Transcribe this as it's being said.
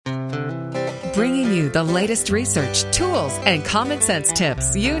Bringing you the latest research, tools, and common sense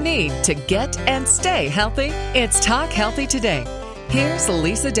tips you need to get and stay healthy. It's Talk Healthy Today. Here's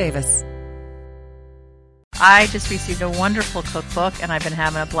Lisa Davis. I just received a wonderful cookbook, and I've been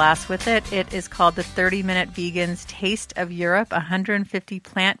having a blast with it. It is called The 30-Minute Vegan's Taste of Europe, 150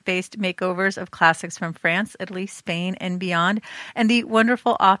 plant-based makeovers of classics from France, Italy, Spain, and beyond. And the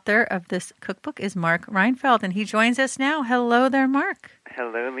wonderful author of this cookbook is Mark Reinfeld, and he joins us now. Hello there, Mark.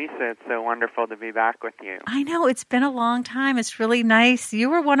 Hello, Lisa. It's so wonderful to be back with you. I know. It's been a long time. It's really nice. You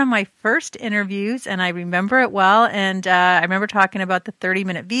were one of my first interviews, and I remember it well. And I remember talking about the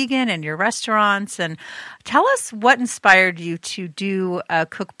 30-Minute Vegan and your restaurants. And tell us what inspired you to do a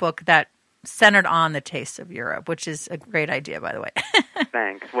cookbook that centered on the taste of Europe, which is a great idea, by the way.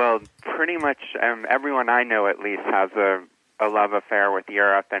 Thanks. Well, pretty much everyone I know at least has a love affair with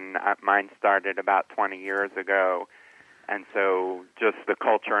Europe, and mine started about 20 years ago. And so just the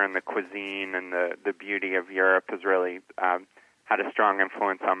culture and the cuisine and the beauty of Europe has really had a strong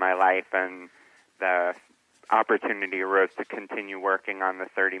influence on my life, and the opportunity arose to continue working on the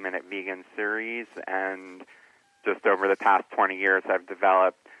 30-Minute Vegan series. And just over the past 20 years, I've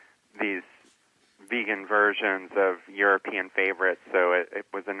developed these vegan versions of European favorites, so it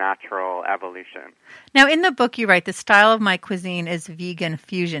was a natural evolution. Now, in the book you write, the style of my cuisine is vegan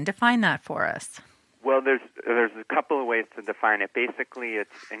fusion. Define that for us. Well, there's a couple of ways to define it. Basically,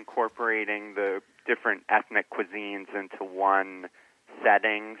 it's incorporating the different ethnic cuisines into one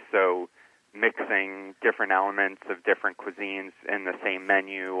setting, so mixing different elements of different cuisines in the same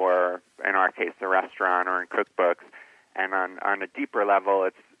menu, or in our case, the restaurant, or in cookbooks. And on a deeper level,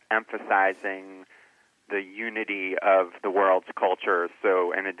 it's emphasizing the unity of the world's cultures.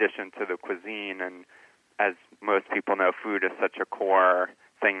 So in addition to the cuisine, and as most people know, food is such a core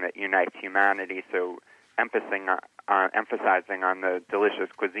thing that unites humanity, so emphasizing on the delicious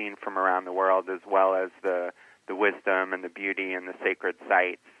cuisine from around the world, as well as the wisdom and the beauty and the sacred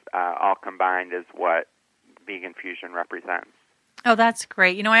sites, all combined, is what vegan fusion represents. Oh, that's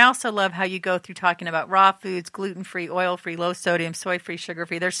great. You know, I also love how you go through talking about raw foods, gluten-free, oil-free, low-sodium, soy-free,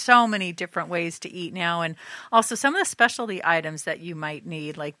 sugar-free. There's so many different ways to eat now, and also some of the specialty items that you might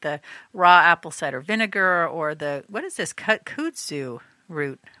need, like the raw apple cider vinegar, or what is this, kudzu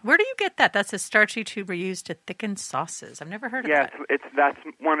root? Where do you get that? That's a starchy tuber used to thicken sauces. I've never heard of that. Yeah, that's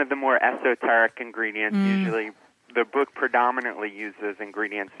one of the more esoteric ingredients. Usually the book predominantly uses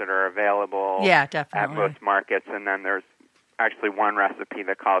ingredients that are available at most markets, and then there's actually one recipe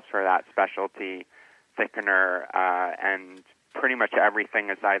that calls for that specialty thickener, and pretty much everything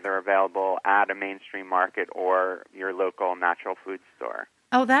is either available at a mainstream market or your local natural food store.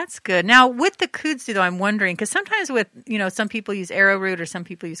 Oh, that's good. Now, with the kudzu, though, I'm wondering, because sometimes with, some people use arrowroot or some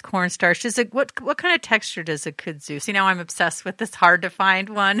people use cornstarch. What kind of texture does a kudzu? See, now I'm obsessed with this hard to find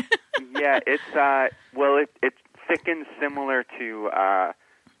one. Yeah, it's it thickens similar to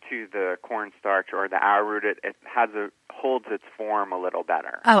the cornstarch or the arrowroot. It holds its form a little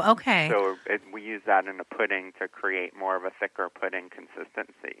better. Oh, okay. So we use that in a pudding to create more of a thicker pudding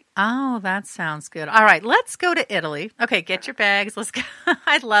consistency. Oh, that sounds good. All right, let's go to Italy. Okay, get your bags. Let's go.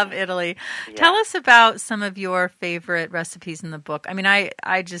 I love Italy. Yeah. Tell us about some of your favorite recipes in the book. I mean,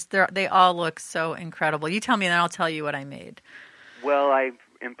 they all look so incredible. You tell me, and then I'll tell you what I made. Well,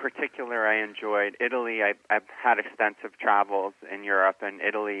 in particular, I enjoyed Italy. I've had extensive travels in Europe, and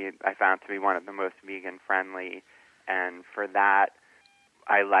Italy I found to be one of the most vegan-friendly. And for that,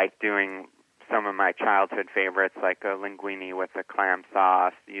 I like doing some of my childhood favorites, like a linguine with a clam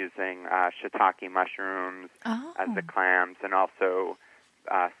sauce, using shiitake mushrooms as the clams, and also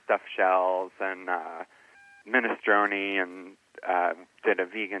stuffed shells, and minestrone, and did a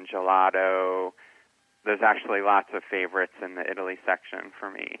vegan gelato. There's actually lots of favorites in the Italy section for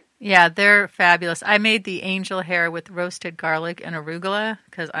me. Yeah, they're fabulous. I made the angel hair with roasted garlic and arugula,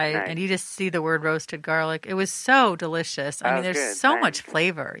 and you just see the word roasted garlic. It was so delicious. I mean, there's so much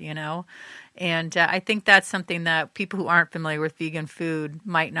flavor, And I think that's something that people who aren't familiar with vegan food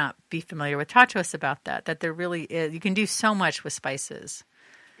might not be familiar with. Talk to us about that there really is. You can do so much with spices.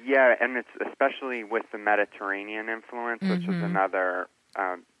 Yeah, and it's especially with the Mediterranean influence, which is another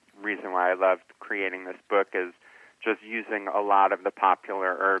reason why I loved creating this book, is just using a lot of the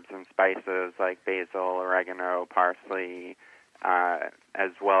popular herbs and spices like basil, oregano, parsley,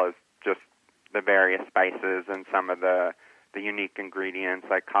 as well as just the various spices and some of the unique ingredients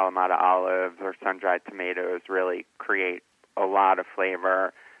like Kalamata olives or sun-dried tomatoes really create a lot of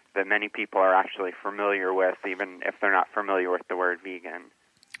flavor that many people are actually familiar with, even if they're not familiar with the word vegan.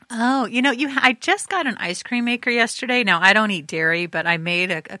 Oh, I just got an ice cream maker yesterday. Now, I don't eat dairy, but I made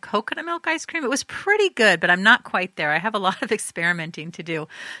a coconut milk ice cream. It was pretty good, but I'm not quite there. I have a lot of experimenting to do.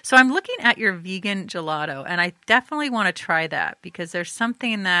 So I'm looking at your vegan gelato, and I definitely want to try that because there's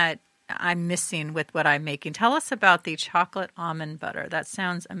something that I'm missing with what I'm making. Tell us about the chocolate almond butter. That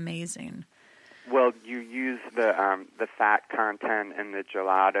sounds amazing. Well, you use the fat content in the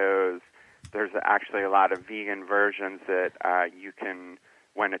gelatos. There's actually a lot of vegan versions that you can,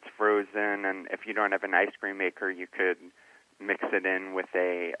 when it's frozen, and if you don't have an ice cream maker, you could mix it in with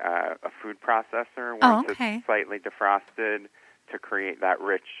a food processor once it's slightly defrosted to create that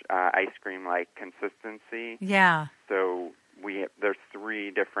rich ice cream-like consistency. Yeah. So there's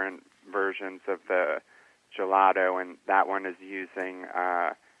 3 different versions of the gelato, and that one is using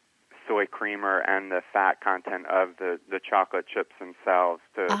soy creamer and the fat content of the chocolate chips themselves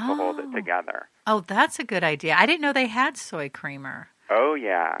to hold it together. Oh, that's a good idea. I didn't know they had soy creamer. Oh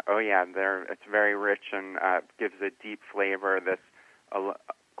yeah. It's very rich and gives a deep flavor that's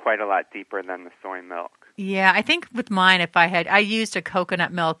quite a lot deeper than the soy milk. Yeah, I think with mine, I used a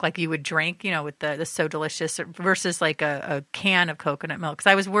coconut milk like you would drink, with the So Delicious versus like a can of coconut milk. Because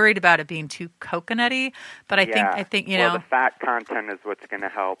I was worried about it being too coconutty, but I think Well, the fat content is what's going to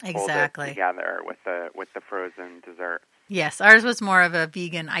help hold it together with the frozen dessert. Yes, ours was more of a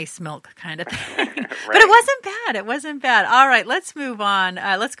vegan ice milk kind of thing. Right. But it wasn't bad. It wasn't bad. All right, let's move on.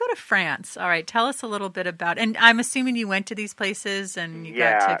 Let's go to France. All right, tell us a little bit about, and I'm assuming you went to these places and you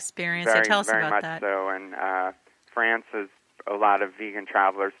got to experience it. Tell us about that. Very much so. And France, as a lot of vegan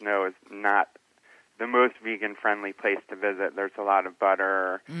travelers know, is not the most vegan-friendly place to visit. There's a lot of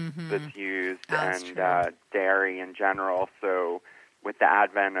butter that's used and dairy in general. So with the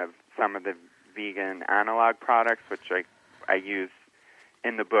advent of some of the vegan analog products, which I use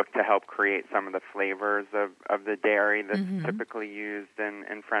in the book to help create some of the flavors of the dairy that's typically used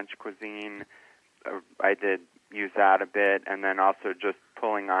in French cuisine. I did use that a bit, and then also just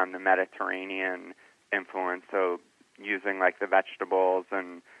pulling on the Mediterranean influence, so using like the vegetables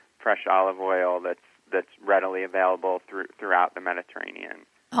and fresh olive oil that's readily available throughout the Mediterranean.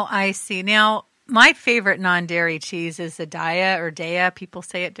 Oh, I see. Now, my favorite non-dairy cheese is the Daiya. People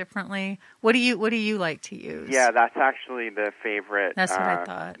say it differently. What do you like to use? Yeah, that's actually the favorite. That's what I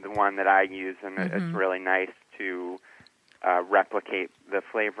thought. The one that I use, and it's really nice to replicate the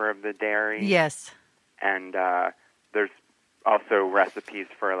flavor of the dairy. Yes. And there's also recipes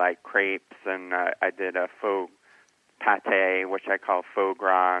for like crepes, and I did a faux pâté, which I call faux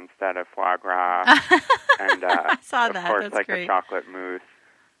gras instead of foie gras. And I saw that. Of course, that's like great. a chocolate mousse.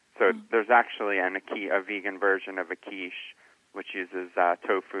 So there's actually a vegan version of a quiche, which uses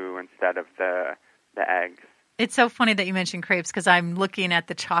tofu instead of the eggs. It's so funny that you mentioned crepes because I'm looking at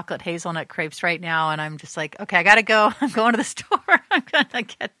the chocolate hazelnut crepes right now, and I'm just like, okay, I got to go. I'm going to the store. I'm going to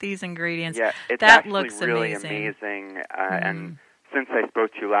get these ingredients. Yeah, it's that actually looks really amazing. And since I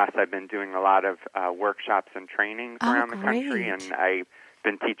spoke to you last, I've been doing a lot of workshops and trainings around the country, and I've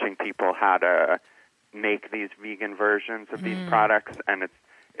been teaching people how to make these vegan versions of these products, and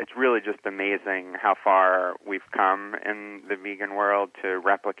it's really just amazing how far we've come in the vegan world to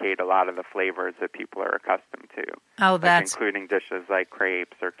replicate a lot of the flavors that people are accustomed to. Oh, that's including dishes like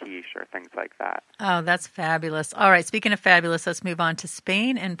crepes or quiche or things like that. Oh, that's fabulous. All right, speaking of fabulous, let's move on to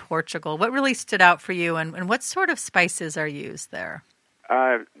Spain and Portugal. What really stood out for you, and what sort of spices are used there?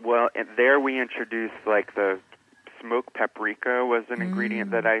 Well, there we introduced like the smoked paprika was an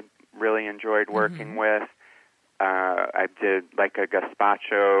ingredient that I really enjoyed working with. I did like a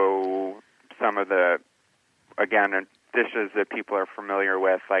gazpacho, some of the, again, dishes that people are familiar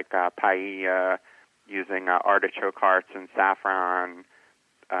with, like paella, using artichoke hearts and saffron.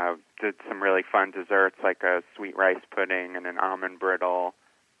 Did some really fun desserts, like a sweet rice pudding and an almond brittle.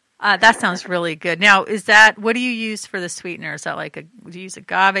 That sounds really good. Now, what do you use for the sweetener? Is that do you use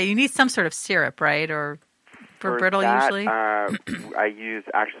agave? You need some sort of syrup, right? Or for brittle that, usually? I use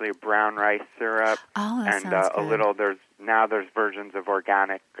actually a brown rice syrup. Oh, that and sounds good. a little. There's versions of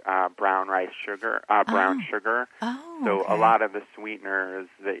organic brown rice sugar, brown sugar. Oh, so okay. a lot of the sweeteners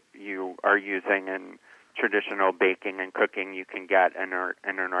that you are using in traditional baking and cooking, you can get in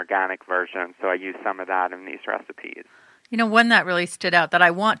an organic version. So I use some of that in these recipes. One that really stood out that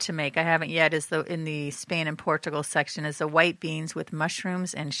I want to make, I haven't yet, is in the Spain and Portugal section, is the white beans with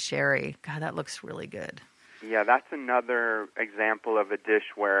mushrooms and sherry. God, that looks really good. Yeah, that's another example of a dish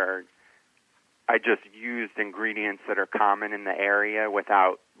where I just used ingredients that are common in the area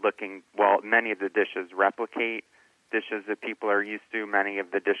without looking, well, many of the dishes replicate dishes that people are used to. Many of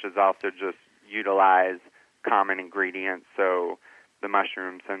the dishes also just utilize common ingredients. So the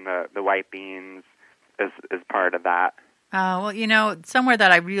mushrooms and the white beans is part of that. Well, somewhere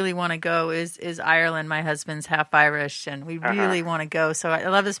that I really want to go is Ireland. My husband's half Irish, and we really want to go. So I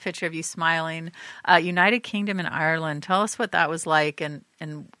love this picture of you smiling. United Kingdom and Ireland. Tell us what that was like. And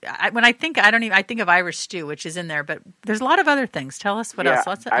when I think of Irish stew, which is in there, but there's a lot of other things. Tell us what else.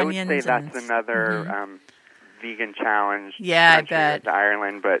 Lots of onions. I would say that's another vegan challenge. Yeah, I bet.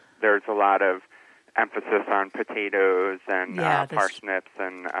 Ireland, but there's a lot of emphasis on potatoes and parsnips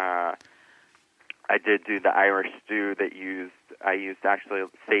and. I did do the Irish stew I used actually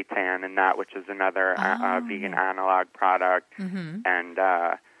seitan in that, which is another vegan analog product. Mm-hmm. And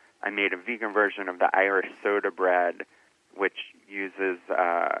I made a vegan version of the Irish soda bread, which uses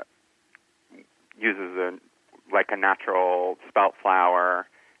a natural spelt flour,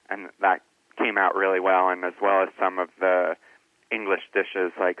 and that came out really well, and as well as some of the English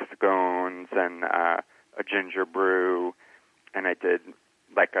dishes like scones and a ginger brew, and I did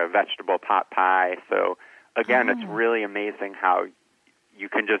like a vegetable pot pie. So again, it's really amazing how you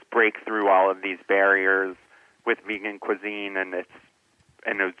can just break through all of these barriers with vegan cuisine, and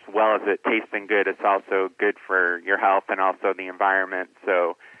as well as it tasting good, it's also good for your health and also the environment.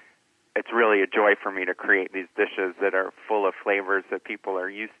 So it's really a joy for me to create these dishes that are full of flavors that people are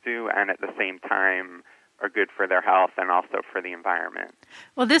used to, and at the same time are good for their health and also for the environment.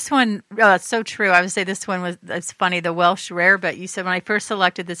 Well, this one, it's so true. I would say this one it's funny, the Welsh rarebit. You said when I first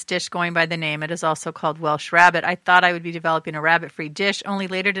selected this dish going by the name, it is also called Welsh rabbit, I thought I would be developing a rabbit-free dish. Only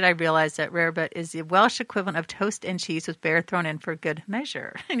later did I realize that rarebit is the Welsh equivalent of toast and cheese with bear thrown in for good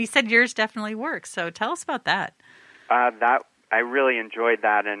measure. And he said yours definitely works. So tell us about that. I really enjoyed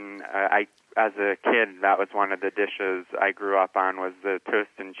that, and as a kid, that was one of the dishes I grew up on, was the toast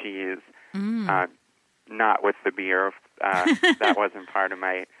and cheese. Not with the beer. That wasn't part of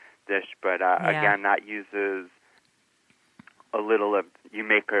my dish. But again, that uses a little of,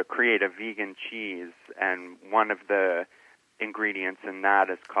 create a vegan cheese, and one of the ingredients in that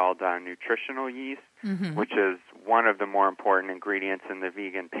is called nutritional yeast, which is one of the more important ingredients in the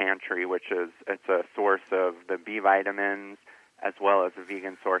vegan pantry, it's a source of the B vitamins as well as a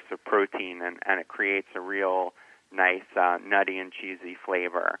vegan source of protein, and it creates a real nice nutty and cheesy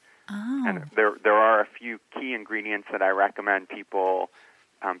flavor. Oh. And there are a few key ingredients that I recommend people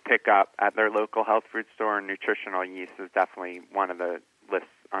pick up at their local health food store, and nutritional yeast is definitely one of the lists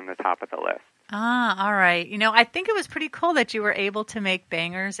on the top of the list. All right. I think it was pretty cool that you were able to make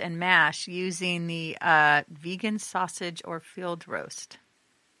bangers and mash using the vegan sausage or field roast.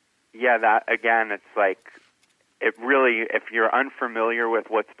 Yeah, that again, it's like it really, if you're unfamiliar with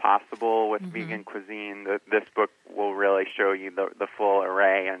what's possible with vegan cuisine, this book will really show you the full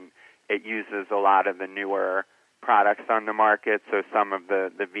array, and it uses a lot of the newer products on the market. So some of the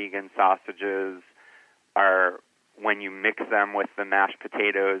vegan sausages are, when you mix them with the mashed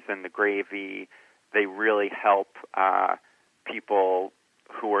potatoes and the gravy, they really help people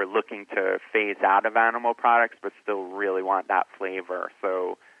who are looking to phase out of animal products but still really want that flavor.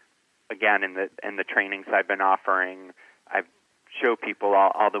 So again, in the trainings I've been offering, I show people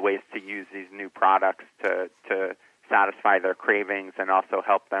all the ways to use these new products to satisfy their cravings and also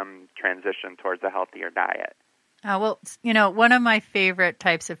help them transition towards a healthier diet. Well, one of my favorite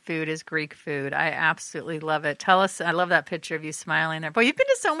types of food is Greek food. I absolutely love it. Tell us, I love that picture of you smiling there. Boy, you've been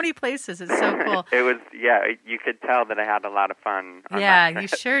to so many places. It's so cool. It was, you could tell that I had a lot of fun. Yeah, you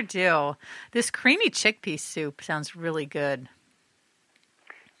sure do. This creamy chickpea soup sounds really good.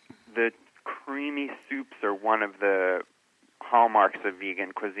 The creamy soups are one of the hallmarks of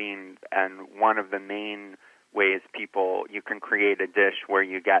vegan cuisine, and one of the main ways you can create a dish where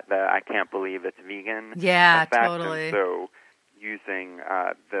you get the I can't believe it's vegan effect. Totally. And so using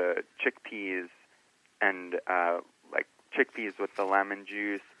the chickpeas and like chickpeas with the lemon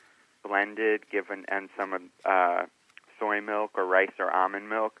juice blended, and some soy milk or rice or almond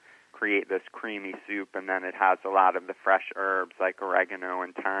milk, create this creamy soup, and then it has a lot of the fresh herbs like oregano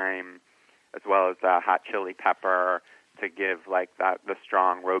and thyme, as well as hot chili pepper to give like the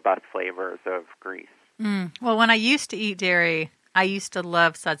strong, robust flavors of Greece. Well, when I used to eat dairy, I used to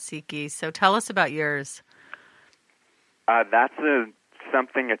love tzatziki. So tell us about yours. That's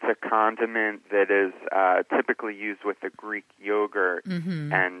it's a condiment that is typically used with the Greek yogurt,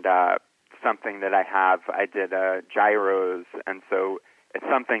 and something that I did gyros, and so it's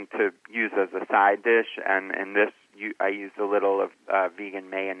something to use as a side dish, and in this I used a little of vegan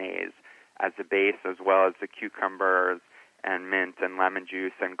mayonnaise as a base, as well as the cucumbers and mint and lemon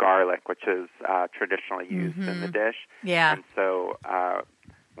juice and garlic, which is traditionally used in the dish. Yeah. And so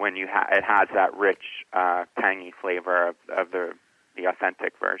when it has that rich, tangy flavor of the the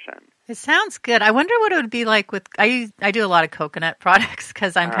authentic version. It sounds good. I wonder what it would be like with, I do a lot of coconut products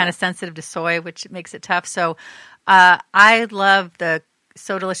because I'm kind of sensitive to soy, which makes it tough. So I love the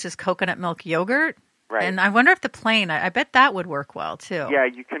So Delicious coconut milk yogurt. Right. And I wonder if the plain, I bet that would work well too. Yeah,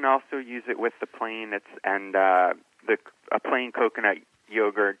 you can also use it with the plain. A plain coconut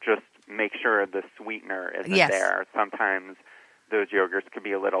yogurt, just make sure the sweetener isn't there. Sometimes those yogurts could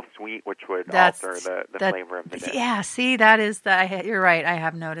be a little sweet, which would alter the flavor of the dish. Yeah, see, you're right. I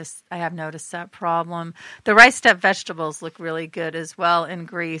have noticed that problem. The rice stuffed vegetables look really good as well in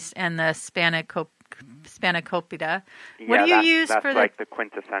Greece, and the spanakopita. What do you use for like the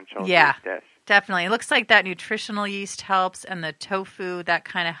quintessential Greek dish. Definitely. It looks like that nutritional yeast helps, and the tofu, that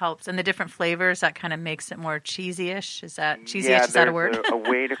kind of helps, and the different flavors, that kind of makes it more cheesy-ish. Is that cheesy-ish? Is that a word? A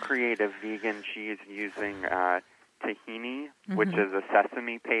way to create a vegan cheese using tahini, which is a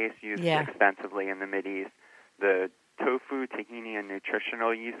sesame paste used extensively in the Mideast. The tofu, tahini, and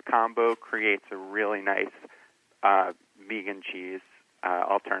nutritional yeast combo creates a really nice vegan cheese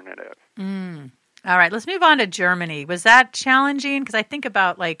alternative. All right, let's move on to Germany. Was that challenging? Because I think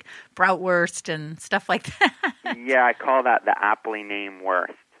about like bratwurst and stuff like that. Yeah, I call that the aptly named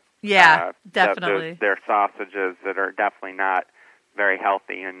wurst. Yeah, definitely. They're sausages that are definitely not very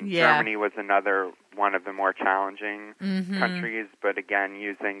healthy. And Germany was another one of the more challenging countries, but again,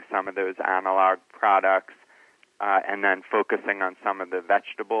 using some of those analog products and then focusing on some of the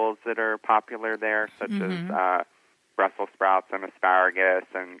vegetables that are popular there, such as Brussels sprouts and asparagus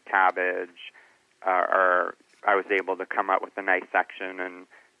and cabbage. I was able to come up with a nice section, and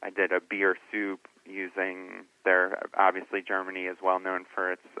I did a beer soup using obviously Germany is well known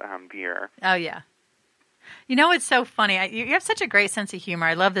for its beer. Oh, yeah. You know, it's so funny. You have such a great sense of humor.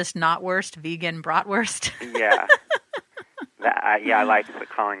 I love this not worst vegan bratwurst. Yeah. I like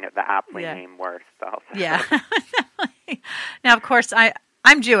calling it the aptly named wurst also. Yeah. Now, of course,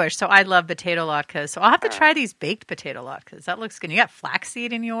 I'm Jewish, so I love potato latkes. So I'll have to try these baked potato latkes. That looks good. You got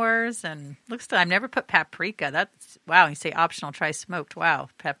flaxseed in yours, and looks good. I've never put paprika. That's wow. You say optional, try smoked. Wow,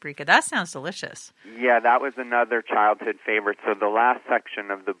 paprika. That sounds delicious. Yeah, that was another childhood favorite. So the last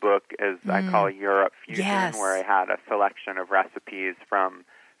section of the book is I call Europe Fusion, where I had a selection of recipes from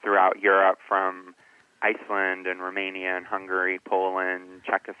throughout Europe, from Iceland and Romania and Hungary, Poland,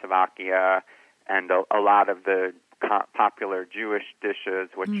 Czechoslovakia, and a lot of the popular Jewish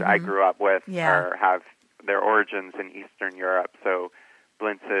dishes, which I grew up with, have their origins in Eastern Europe. So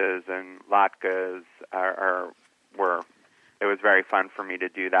blintzes and latkes it was very fun for me to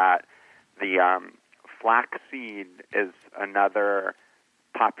do that. The flaxseed is another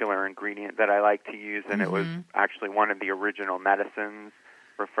popular ingredient that I like to use, and it was actually one of the original medicines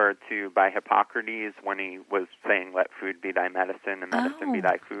referred to by Hippocrates when he was saying, let food be thy medicine and medicine be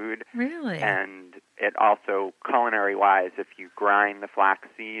thy food. Really? And it also, culinary-wise, if you grind the flax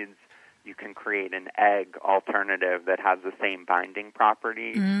seeds, you can create an egg alternative that has the same binding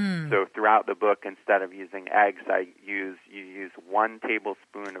property. So throughout the book, instead of using eggs, you use 1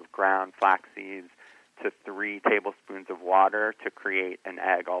 tablespoon of ground flax seeds to 3 tablespoons of water to create an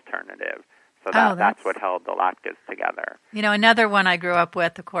egg alternative. So that's what held the latkes together. You know, another one I grew up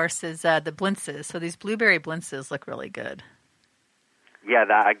with, of course, is the blintzes. So these blueberry blintzes look really good. Yeah,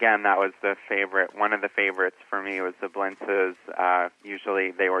 that was the favorite. One of the favorites for me was the blintzes. Usually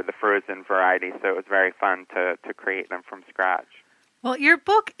they were the frozen variety, so it was very fun to create them from scratch. Well, your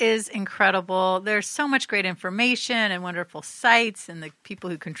book is incredible. There's so much great information and wonderful sites and the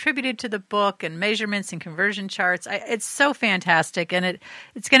people who contributed to the book and measurements and conversion charts. It's so fantastic, and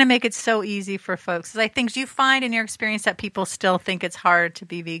it's going to make it so easy for folks. I think, do you find in your experience that people still think it's hard to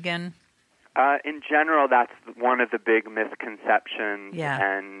be vegan? In general, that's one of the big misconceptions,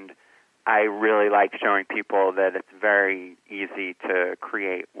 and I really like showing people that it's very easy to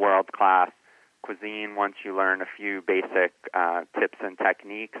create world-class cuisine once you learn a few basic tips and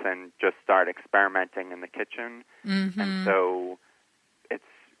techniques and just start experimenting in the kitchen. And so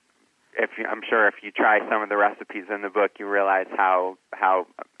I'm sure if you try some of the recipes in the book, you realize how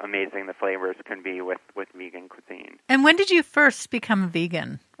amazing the flavors can be with vegan cuisine. And when did you first become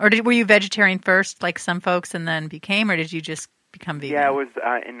vegan? Or were you vegetarian first, like some folks, and then became, or did you just become vegan? Yeah, it was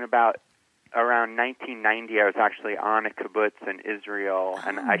around 1990, I was actually on a kibbutz in Israel,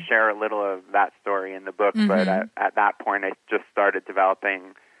 and I share a little of that story in the book, but at that point I just started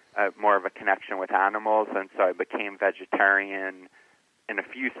developing more of a connection with animals, and so I became vegetarian in a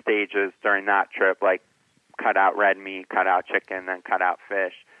few stages during that trip, like cut out red meat, cut out chicken, then cut out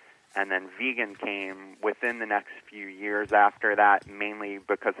fish. And then vegan came within the next few years after that, mainly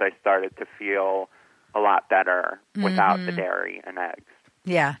because I started to feel a lot better without the dairy and eggs.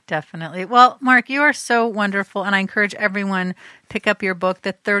 Yeah, definitely. Well, Mark, you are so wonderful, and I encourage everyone pick up your book,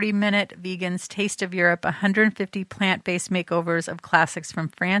 The 30-Minute Vegan's Taste of Europe, 150 Plant-Based Makeovers of Classics from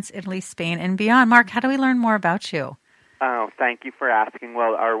France, Italy, Spain, and Beyond. Mark, how do we learn more about you? Oh, thank you for asking.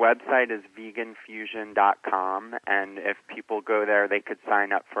 Well, our website is veganfusion.com, and if people go there, they could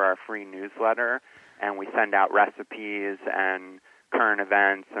sign up for our free newsletter, and we send out recipes and current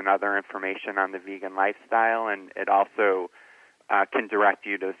events and other information on the vegan lifestyle, and it also can direct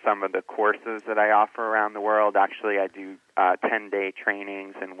you to some of the courses that I offer around the world. Actually, I do 10-day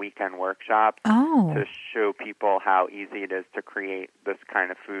trainings and weekend workshops to show people how easy it is to create this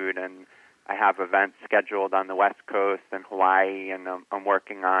kind of food. And I have events scheduled on the West Coast and Hawaii, and I'm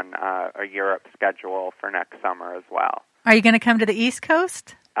working on a Europe schedule for next summer as well. Are you going to come to the East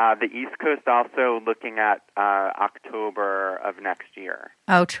Coast? The East Coast also looking at October of next year.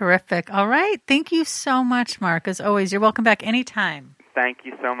 Oh, terrific. All right. Thank you so much, Mark. As always, you're welcome back anytime. Thank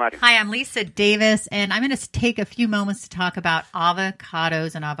you so much. Hi, I'm Lisa Davis, and I'm going to take a few moments to talk about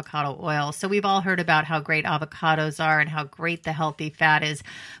avocados and avocado oil. So we've all heard about how great avocados are and how great the healthy fat is.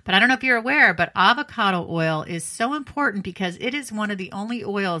 But I don't know if you're aware, but avocado oil is so important because it is one of the only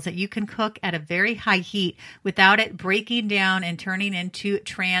oils that you can cook at a very high heat without it breaking down and turning into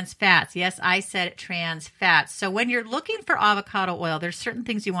trans fats. Yes, I said trans fats. So when you're looking for avocado oil, there's certain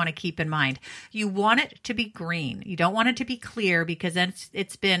things you want to keep in mind. You want it to be green. You don't want it to be clear because then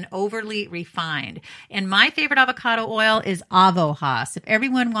it's been overly refined. And my favorite avocado oil is Avohass. If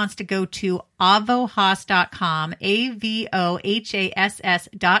everyone wants to go to avohass.com,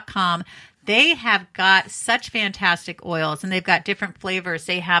 avohass.com, they have got such fantastic oils, and they've got different flavors.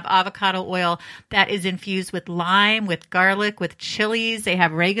 They have avocado oil that is infused with lime, with garlic, with chilies. They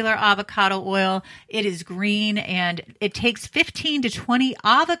have regular avocado oil. It is green, and it takes 15 to 20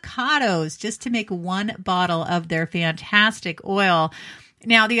 avocados just to make one bottle of their fantastic oil.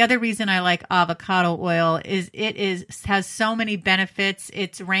 Now, the other reason I like avocado oil is has so many benefits.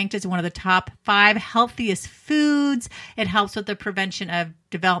 It's ranked as one of the top 5 healthiest foods. It helps with the prevention of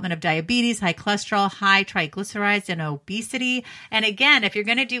development of diabetes, high cholesterol, high triglycerides, and obesity. And again, if you're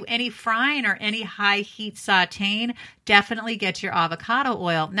going to do any frying or any high heat sauteing, definitely get your avocado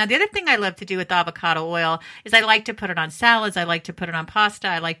oil. Now, the other thing I love to do with avocado oil is I like to put it on salads. I like to put it on pasta.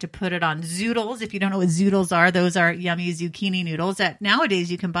 I like to put it on zoodles. If you don't know what zoodles are, those are yummy zucchini noodles that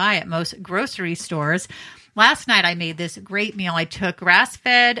nowadays you can buy at most grocery stores. Last night, I made this great meal. I took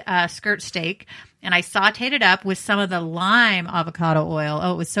grass-fed skirt steak, and I sauteed it up with some of the lime avocado oil.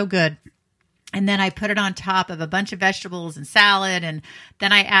 Oh, it was so good. And then I put it on top of a bunch of vegetables and salad. And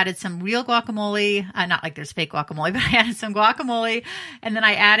then I added some real guacamole. Not like there's fake guacamole, but I added some guacamole. And then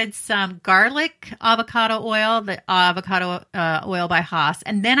I added some garlic avocado oil, the avocado oil by Hass.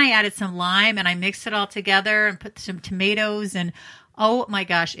 And then I added some lime, and I mixed it all together and put some tomatoes, and oh my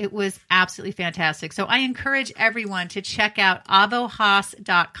gosh, it was absolutely fantastic. So I encourage everyone to check out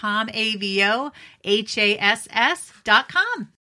avohass.com, avohass.com.